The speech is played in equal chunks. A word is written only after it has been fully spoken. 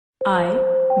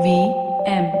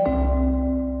IVM.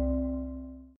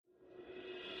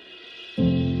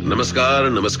 Namaskar,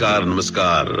 namaskar,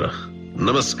 namaskar.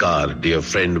 Namaskar, dear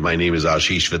friend. My name is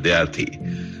Ashish Vidyarthi.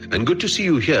 And good to see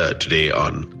you here today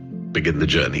on Begin the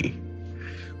Journey.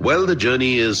 Well, the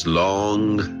journey is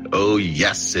long. Oh,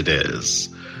 yes, it is.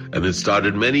 And it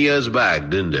started many years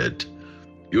back, didn't it?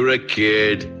 You were a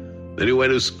kid, then you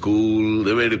went to school,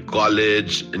 then went to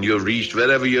college, and you have reached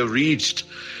wherever you have reached.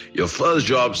 Your first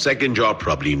job, second job,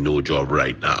 probably no job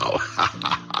right now.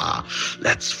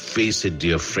 Let's face it,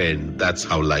 dear friend, that's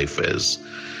how life is.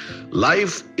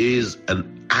 Life is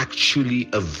actually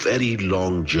a very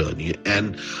long journey,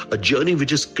 and a journey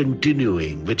which is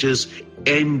continuing, which is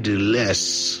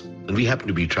endless. And we happen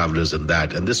to be travelers in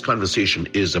that. And this conversation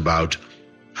is about,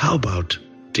 how about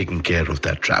taking care of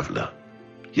that traveler?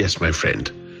 Yes, my friend.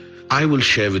 I will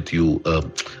share with you a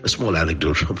small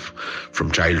anecdote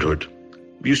from childhood.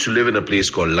 We used to live in a place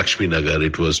called Lakshmi Nagar.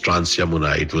 It was Trans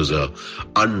Yamuna. It was a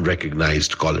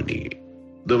unrecognized colony.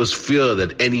 There was fear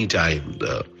that any time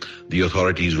the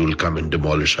authorities will come and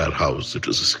demolish our house. It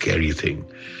was a scary thing.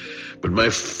 But my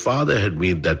father had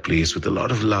made that place with a lot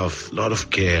of love, a lot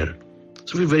of care.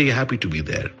 So we were very happy to be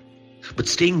there. But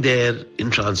staying there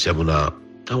in Trans Yamuna,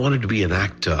 I wanted to be an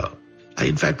actor. I,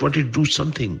 in fact, wanted to do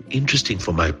something interesting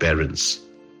for my parents.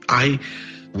 I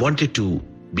wanted to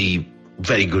be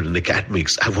very good in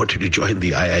academics. I wanted to join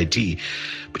the IIT.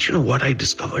 But you know what? I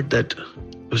discovered that I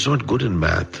was not good in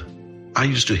math. I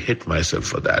used to hate myself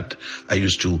for that. I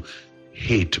used to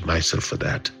hate myself for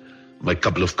that. My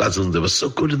couple of cousins, they were so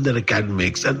good in their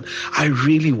academics, and I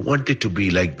really wanted to be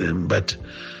like them, but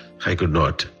I could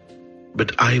not.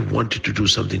 But I wanted to do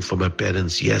something for my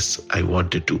parents. Yes, I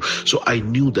wanted to. So I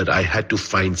knew that I had to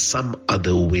find some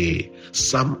other way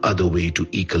to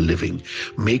eke a living,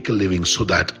 make a living so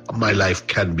that my life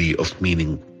can be of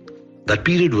meaning. That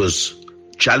period was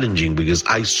challenging because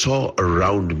I saw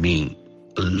around me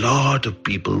a lot of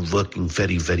people working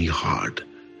very, very hard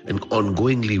and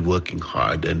ongoingly working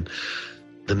hard. And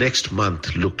the next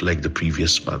month looked like the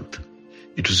previous month.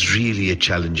 It was really a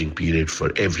challenging period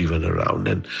for everyone around.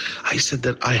 And I said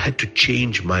that I had to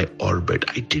change my orbit.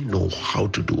 I didn't know how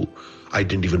to do. I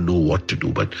didn't even know what to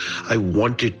do, but I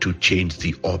wanted to change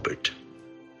the orbit.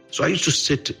 So I used to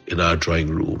sit in our drawing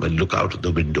room and look out of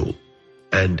the window,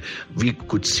 and we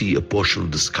could see a portion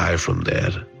of the sky from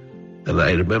there. And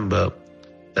I remember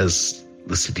as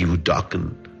the city would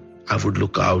darken, I would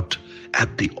look out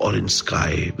at the orange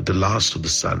sky with the last of the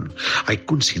sun. I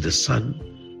couldn't see the sun,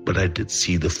 but I did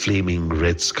see the flaming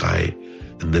red sky,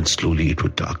 and then slowly it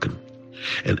would darken.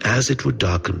 And as it would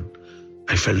darken,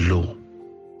 I felt low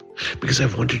because I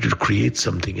wanted to create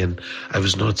something and I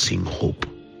was not seeing hope.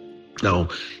 Now,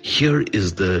 here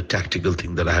is the tactical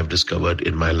thing that I have discovered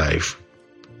in my life.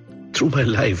 Through my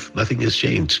life, nothing has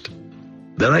changed.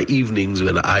 There are evenings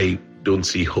when I don't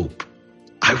see hope.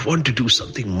 I want to do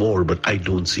something more, but I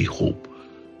don't see hope.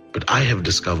 But I have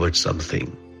discovered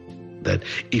something, that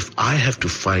if I have to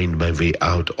find my way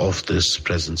out of this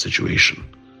present situation,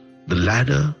 the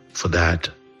ladder for that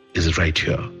is right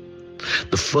here.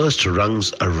 The first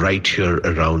rungs are right here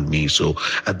around me. So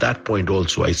at that point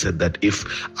also, I said that if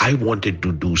I wanted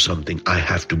to do something, I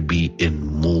have to be in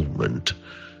movement.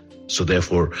 So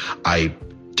therefore, I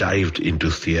dived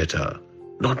into theater,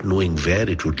 not knowing where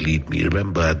it would lead me.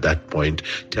 Remember, at that point,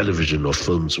 television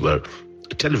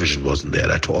wasn't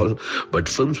there at all, but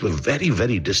films were very,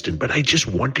 very distant. But I just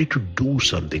wanted to do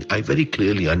something. I very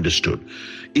clearly understood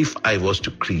if I was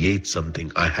to create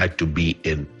something, I had to be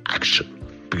in action.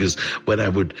 Because when I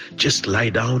would just lie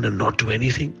down and not do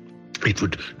anything, it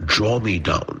would draw me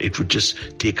down. It would just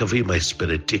take away my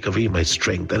spirit, take away my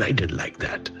strength. And I didn't like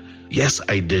that. Yes,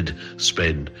 I did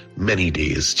spend many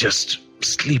days just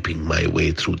sleeping my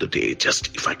way through the day.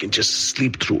 Just if I can just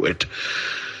sleep through it.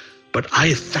 But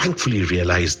I thankfully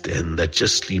realized then that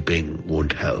just sleeping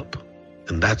won't help.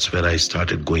 And that's when I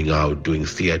started going out, doing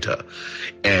theater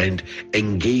and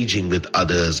engaging with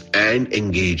others and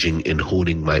engaging in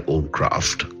honing my own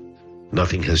craft.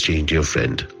 Nothing has changed, dear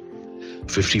friend.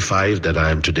 55 that I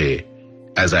am today,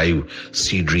 as I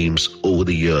see dreams over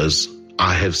the years,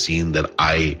 I have seen that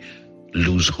I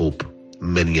lose hope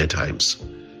many a times.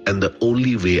 And the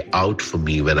only way out for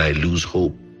me when I lose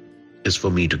hope is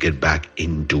for me to get back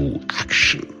into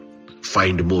action,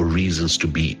 find more reasons to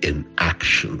be in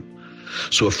action.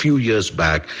 So a few years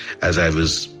back, as I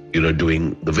was,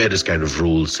 doing the various kind of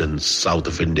roles in south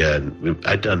of India, and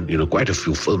I'd done, quite a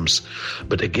few films.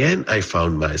 But again, I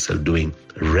found myself doing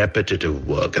repetitive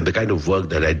work and the kind of work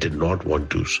that I did not want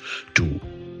to do.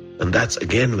 And that's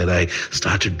again when I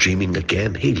started dreaming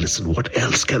again, hey, listen, what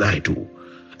else can I do?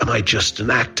 Am I just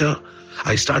an actor?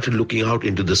 I started looking out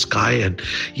into the sky, and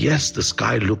yes, the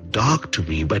sky looked dark to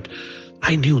me, but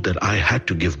I knew that I had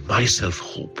to give myself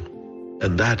hope.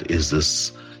 And that is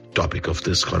this topic of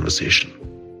this conversation.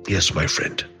 Yes, my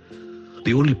friend.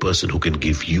 The only person who can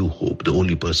give you hope, the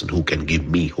only person who can give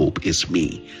me hope is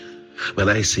me. When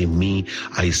I say me,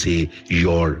 I say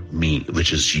your me,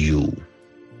 which is you.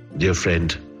 Dear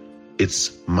friend,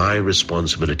 it's my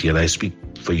responsibility, and I speak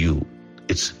for you.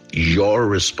 It's your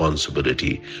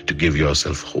responsibility to give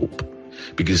yourself hope.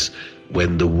 Because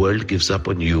when the world gives up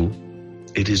on you,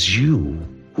 it is you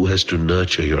who has to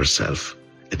nurture yourself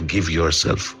and give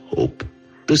yourself hope.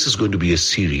 This is going to be a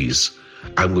series.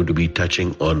 I'm going to be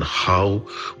touching on how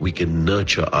we can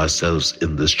nurture ourselves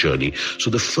in this journey. So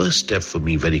the first step for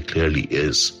me very clearly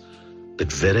is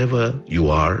that wherever you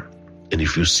are, and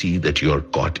if you see that you're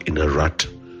caught in a rut,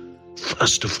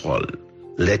 first of all,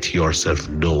 let yourself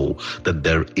know that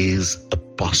there is a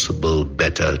possible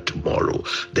better tomorrow.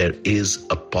 There is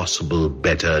a possible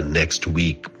better next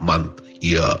week, month,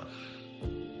 year.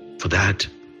 For that,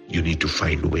 you need to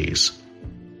find ways.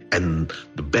 And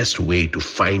the best way to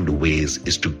find ways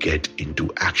is to get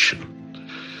into action.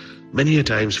 Many a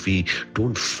times we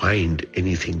don't find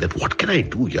anything that, what can I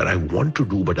do here? I want to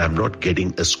do, but I'm not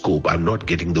getting a scope. I'm not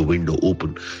getting the window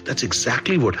open. That's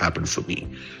exactly what happened for me.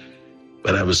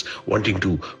 When I was wanting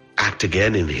to act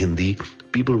again in Hindi,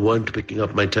 people weren't picking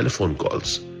up my telephone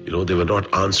calls. They were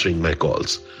not answering my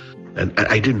calls. And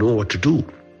I didn't know what to do.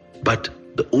 But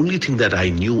the only thing that I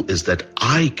knew is that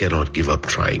I cannot give up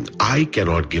trying. I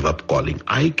cannot give up calling.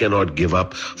 I cannot give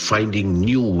up finding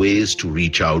new ways to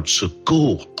reach out. So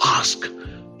go ask.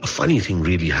 A funny thing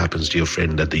really happens, dear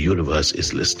friend, that the universe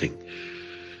is listening.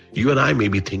 You and I may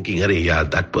be thinking,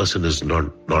 that person is not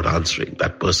answering.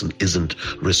 That person isn't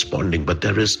responding. But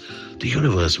there is the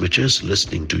universe which is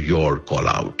listening to your call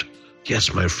out.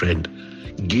 Yes, my friend,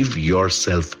 give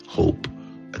yourself hope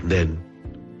and then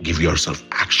give yourself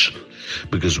action.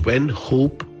 Because when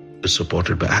hope is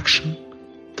supported by action,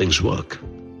 things work.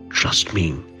 Trust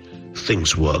me,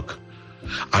 things work.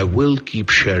 I will keep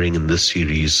sharing in this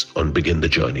series on Begin the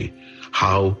Journey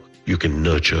how you can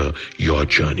nurture your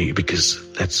journey, because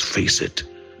let's face it,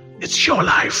 it's your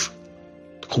life.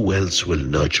 Who else will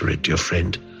nurture it, dear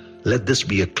friend? Let this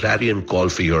be a clarion call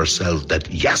for yourself that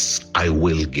yes, I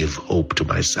will give hope to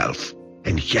myself.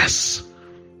 And yes,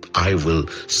 I will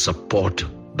support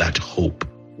that hope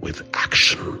with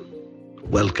action.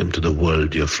 Welcome to the world,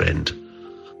 dear friend.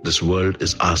 This world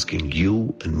is asking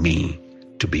you and me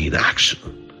to be in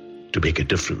action, to make a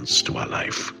difference to our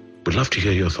life. Would love to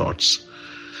hear your thoughts.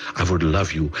 I would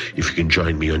love you if you can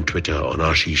join me on Twitter on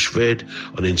Ashish Vid,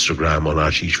 on Instagram on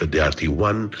Ashish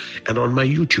Vidyarthi1, and on my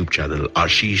YouTube channel,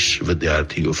 Ashish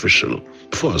Vidyarthi Official.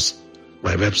 Of course,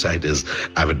 my website is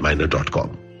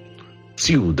avidminer.com.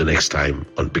 See you the next time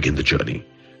on Begin the Journey.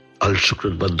 Al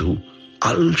Shukran Bandhu,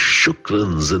 Al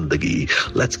Shukran Zindagi.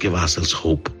 Let's give ourselves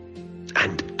hope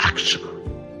and action.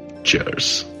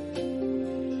 Cheers.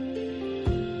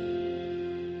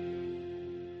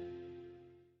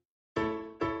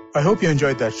 I hope you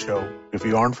enjoyed that show. If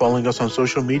you aren't following us on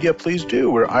social media, please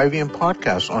do. We're IVM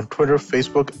Podcasts on Twitter,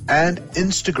 Facebook, and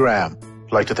Instagram.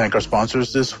 I'd like to thank our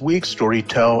sponsors this week,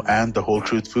 Storytel and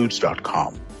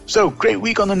TheWholeTruthFoods.com. So, great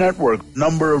week on the network.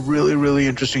 Number of really, really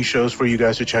interesting shows for you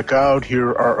guys to check out.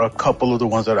 Here are a couple of the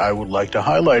ones that I would like to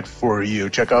highlight for you.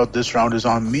 Check out This Round Is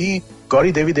On Me.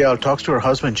 Gauri Devi Dayal talks to her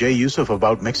husband Jay Yusuf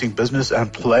about mixing business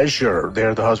and pleasure.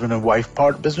 They're the husband and wife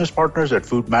business partners at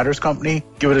Food Matters Company.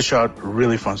 Give it a shot.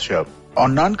 Really fun show.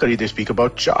 On Naan Curry, they speak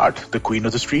about chaat, the queen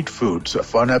of the street foods. A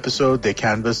fun episode. They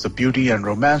canvass the beauty and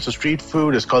romance of street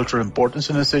food, its cultural importance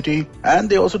in a city, and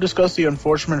they also discuss the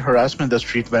unfortunate harassment that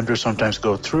street vendors sometimes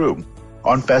go through.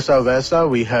 On Paisa Vaisa,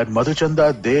 we had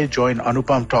Madhuchanda. They joined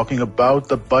Anupam talking about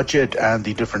the budget and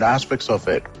the different aspects of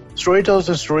it. Storytellers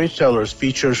and Storytellers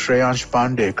features Shreyansh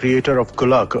Pandey, creator of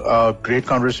Kulak. A great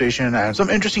conversation and some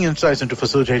interesting insights into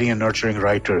facilitating and nurturing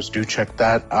writers. Do check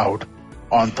that out.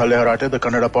 On Thale Harate, the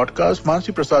Kannada podcast,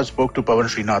 Mansi Prasad spoke to Pawan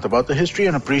Srinath about the history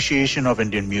and appreciation of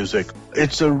Indian music.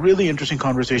 It's a really interesting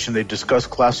conversation. They discuss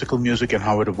classical music and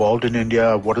how it evolved in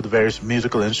India, what are the various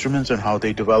musical instruments and how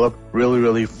they developed. Really,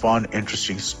 really fun,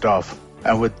 interesting stuff.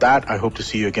 And with that, I hope to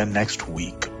see you again next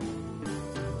week.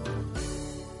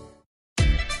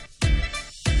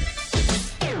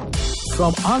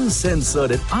 From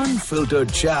uncensored and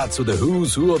unfiltered chats with the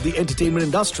who's who of the entertainment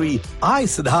industry, I,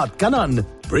 Siddharth Kannan,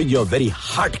 bring you a very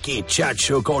hardcore chat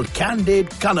show called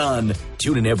Candid Kannan.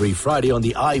 Tune in every Friday on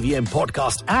the IVM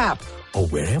Podcast app or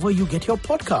wherever you get your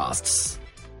podcasts.